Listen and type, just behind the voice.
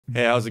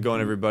Hey, how's it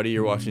going, everybody?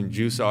 You're watching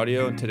Juice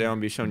Audio, and today I'm going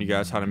to be showing you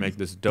guys how to make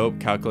this dope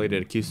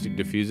calculated acoustic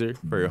diffuser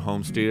for your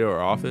home studio or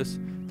office.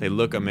 They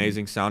look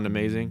amazing, sound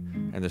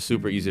amazing, and they're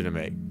super easy to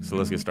make. So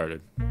let's get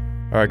started.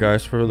 Alright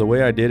guys, for the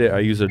way I did it, I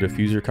used a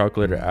diffuser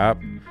calculator app,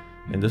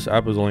 and this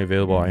app is only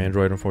available on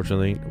Android,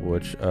 unfortunately,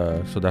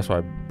 so that's why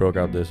I broke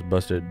out this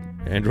busted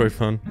Android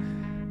phone.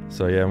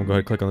 So yeah, I'm going to go ahead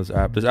and click on this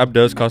app. This app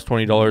does cost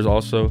 $20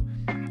 also,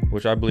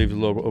 which I believe is a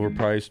little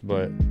overpriced,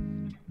 but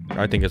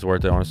I think it's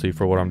worth it, honestly,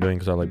 for what I'm doing,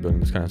 because I like building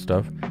this kind of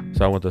stuff.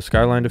 So I went the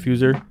Skyline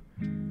diffuser.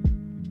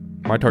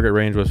 My target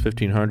range was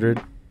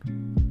 1500.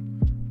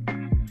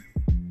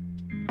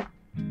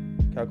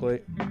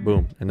 Calculate,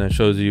 boom, and then it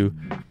shows you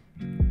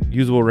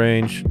usable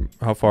range,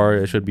 how far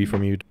it should be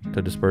from you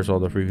to disperse all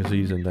the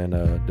frequencies, and then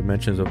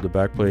dimensions of the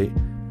backplate,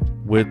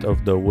 width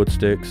of the wood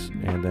sticks,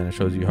 and then it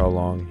shows you how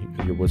long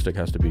your wood stick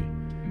has to be.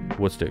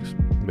 Wood sticks,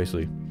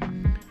 basically.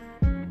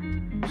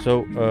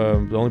 So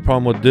the only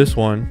problem with this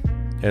one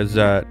is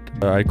that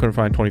I couldn't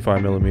find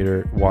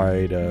 25mm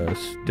wide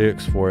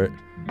sticks for it,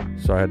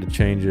 so I had to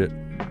change it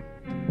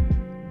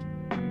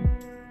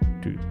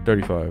to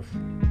 35.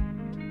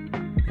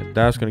 And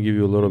that's going to give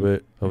you a little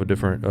bit of a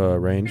different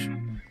range,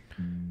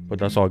 but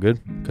that's all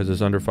good because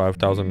it's under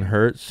 5,000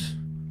 hertz,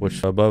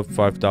 which above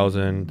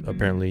 5,000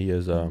 apparently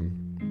is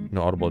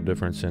no audible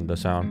difference in the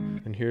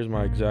sound. And here's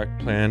my exact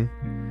plan.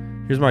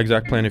 Here's my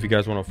exact plan if you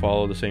guys want to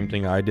follow the same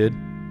thing I did.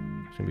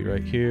 It's going to be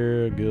right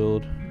here,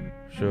 guild,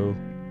 show.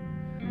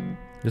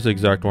 This is the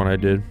exact one I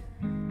did.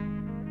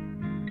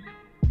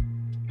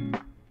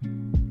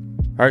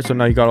 Alright, so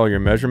now you got all your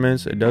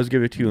measurements. It does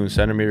give it to you in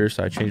centimeters,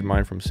 so I changed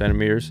mine from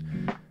centimeters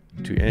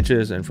to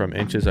inches, and from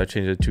inches I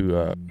changed it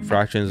to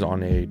fractions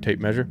on a tape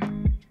measure.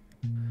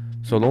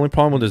 So the only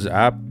problem with this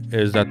app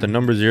is that the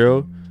number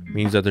 0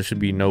 means that there should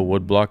be no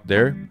wood block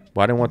there,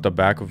 but I didn't want the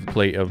back of the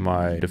plate of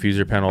my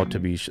diffuser panel to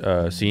be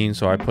seen,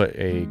 so I put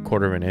a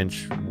 1/4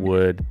 inch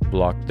wood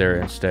block there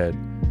instead.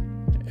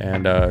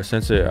 And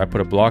since I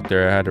put a block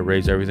there, I had to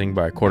raise everything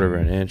by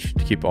 1/4 inch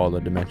to keep all the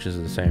dimensions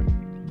the same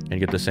and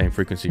get the same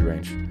frequency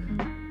range.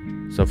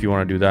 So if you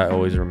want to do that,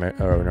 always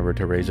remember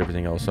to raise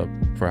everything else up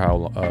for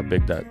how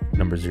big that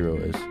number 0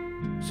 is.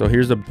 So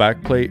here's the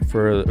back plate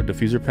for a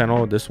diffuser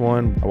panel. This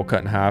one I will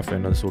cut in half,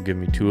 and this will give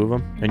me 2 of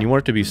them. And you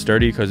want it to be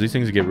sturdy because these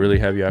things get really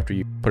heavy after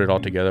you put it all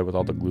together with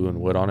all the glue and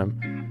wood on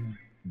them.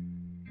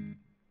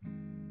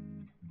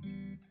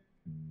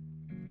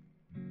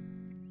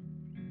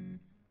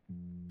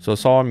 So the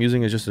saw I'm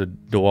using is just a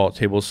DeWalt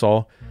table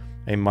saw.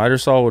 A miter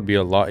saw would be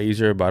a lot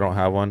easier, but I don't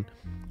have one.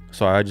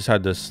 So I just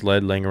had this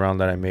sled laying around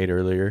that I made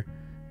earlier,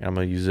 and I'm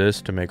going to use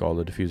this to make all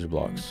the diffuser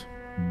blocks.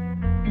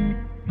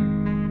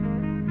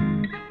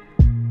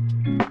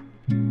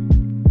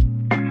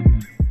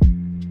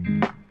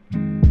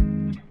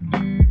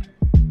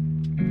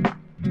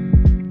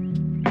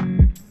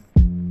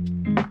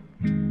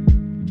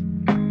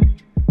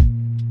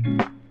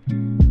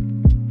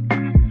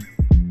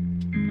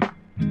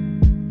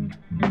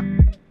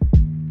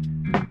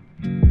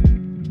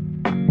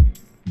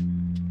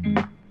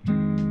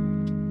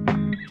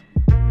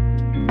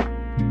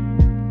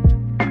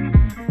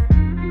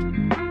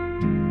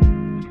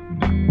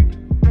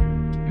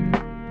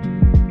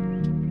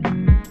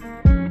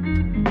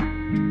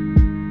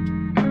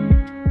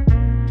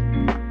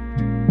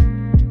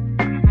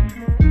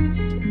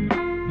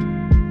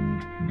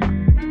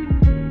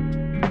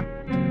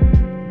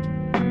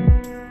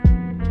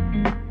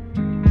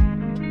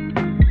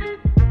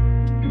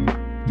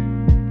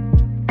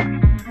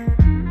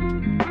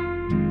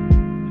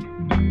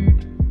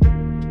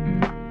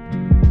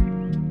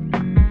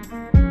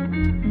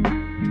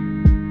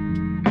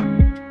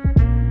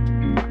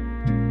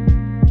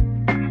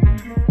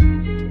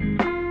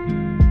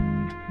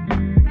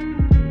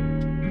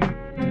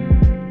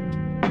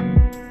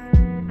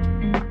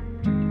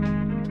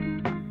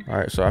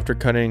 Alright, so after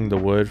cutting the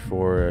wood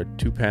for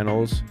 2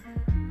 panels,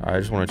 I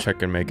just want to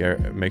check and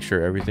make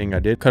sure everything. I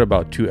did cut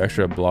about 2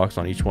 extra blocks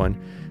on each one,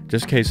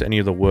 just in case any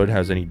of the wood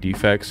has any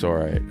defects,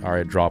 or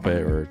I drop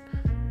it or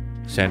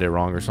sand it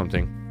wrong or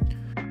something.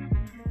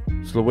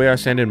 So the way I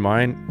sanded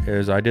mine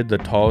is I did the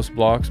tallest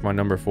blocks, my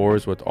number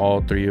 4s, with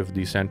all 3 of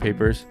these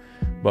sandpapers,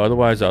 but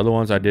otherwise the other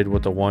ones I did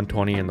with the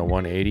 120 and the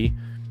 180,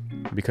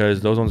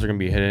 because those ones are going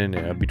to be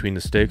hidden between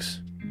the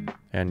sticks,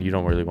 and you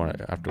don't really want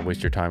to have to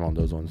waste your time on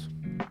those ones.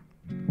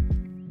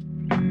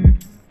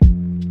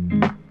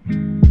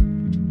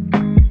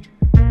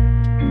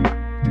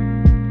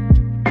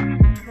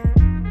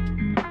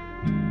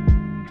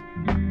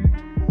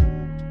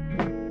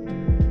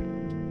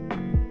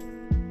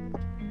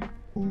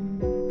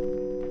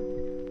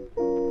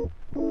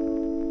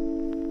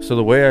 So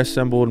the way I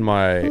assembled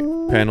my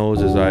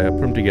panels is I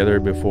put them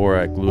together before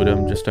I glued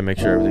them, just to make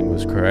sure everything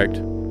was correct.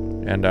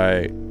 And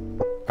I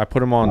put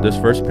them on this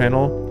first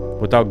panel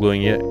without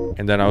gluing it,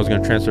 and then I was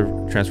going to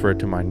transfer it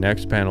to my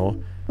next panel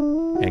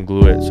and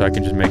glue it, so I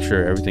can just make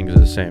sure everything is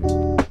the same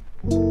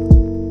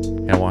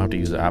and I won't have to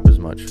use the app as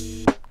much.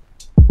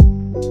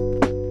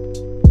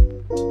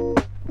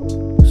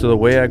 So the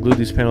way I glued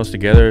these panels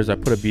together is I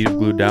put a bead of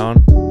glue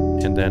down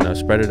and then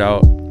spread it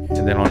out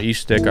And then on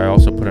each stick I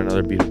also put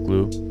another bead of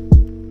glue.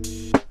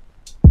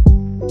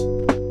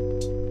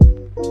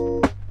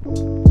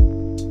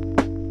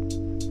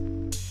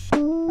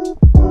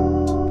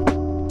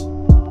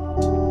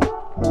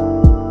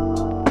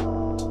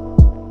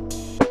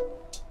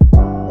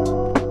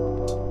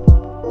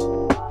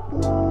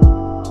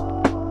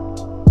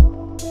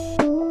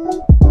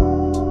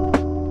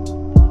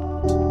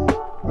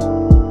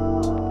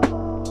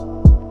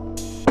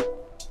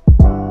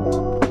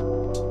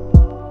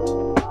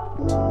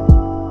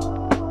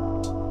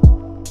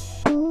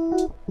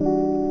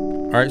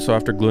 Alright, so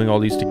after gluing all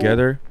these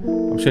together,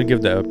 I'm just going to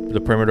give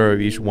the perimeter of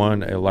each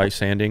one a light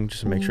sanding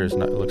just to make sure it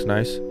looks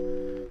nice.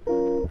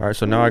 Alright,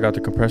 so now I got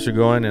the compressor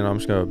going and I'm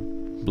just going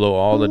to blow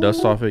all the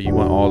dust off it. You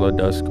want all the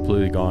dust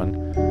completely gone,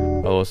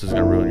 otherwise it's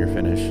going to ruin your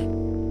finish.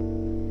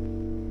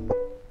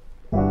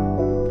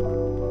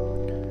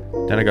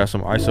 Then I got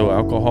some iso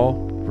alcohol,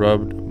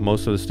 rubbed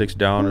most of the sticks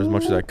down as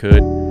much as I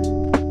could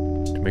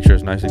to make sure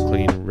it's nice and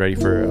clean, ready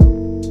for a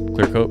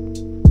clear coat.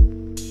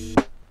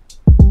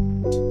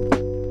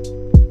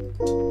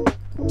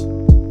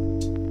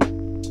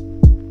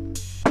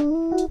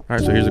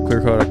 Alright, so here's a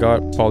clear coat I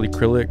got,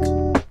 polyacrylic,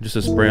 just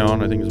a spray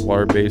on. I think it's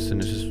water based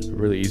and it's just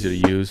really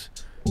easy to use.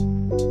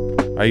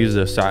 I use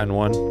the satin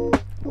one.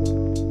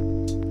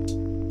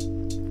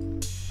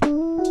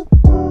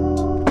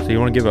 So you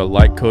want to give it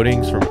light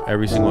coatings from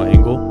every single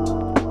angle,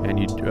 and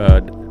you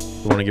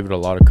want to give it a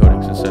lot of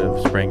coatings instead of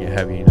spraying it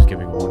heavy and just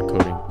giving one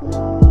coating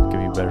to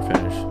give you a better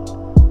finish.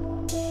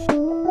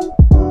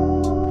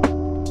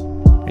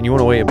 And you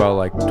want to wait about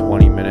like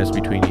 20 minutes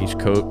between each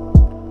coat.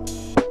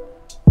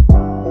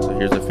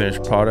 Here's the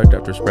finished product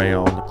after spraying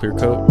on the clear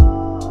coat.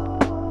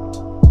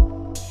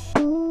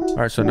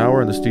 Alright, so now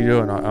we're in the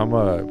studio and I'm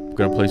going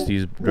to place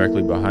these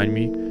directly behind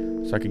me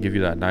so I can give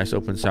you that nice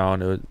open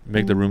sound. It would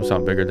make the room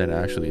sound bigger than it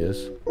actually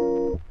is.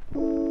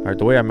 Alright,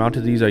 the way I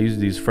mounted these, I used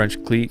these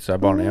French cleats I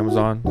bought on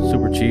Amazon,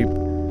 super cheap.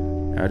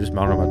 And I just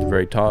mounted them at the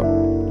very top.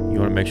 You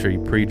want to make sure you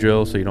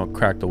pre-drill so you don't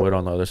crack the wood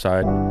on the other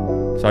side.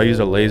 So I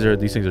used a laser.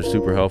 These things are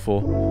super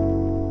helpful.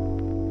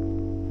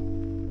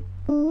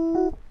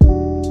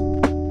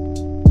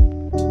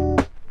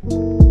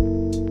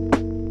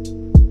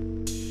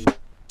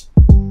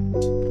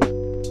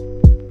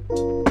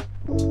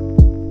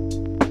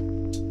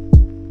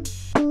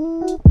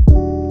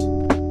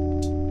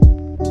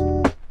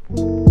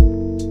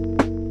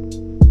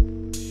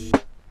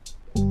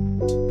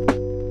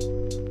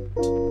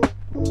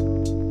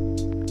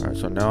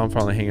 So now I'm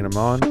finally hanging them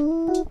on.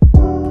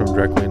 Put them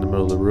directly in the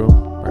middle of the room,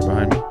 right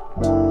behind me.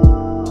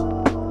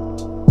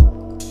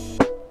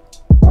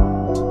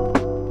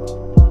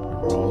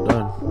 And we're all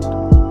done.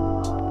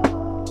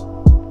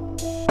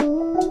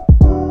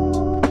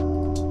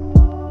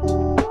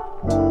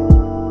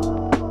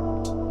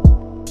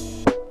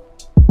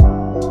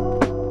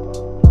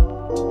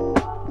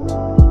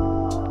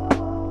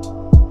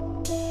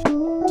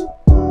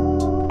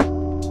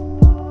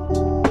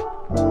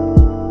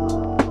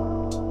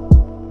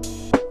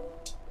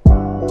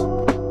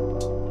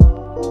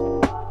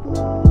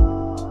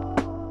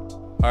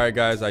 Alright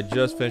guys, I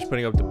just finished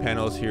putting up the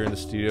panels here in the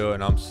studio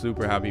and I'm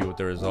super happy with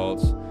the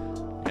results,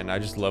 and I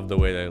just love the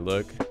way they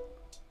look.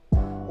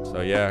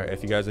 So yeah,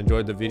 if you guys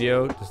enjoyed the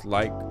video, just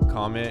like,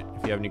 comment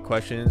if you have any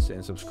questions,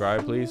 and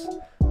subscribe please.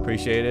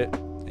 Appreciate it,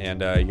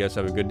 and you guys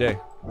have a good day.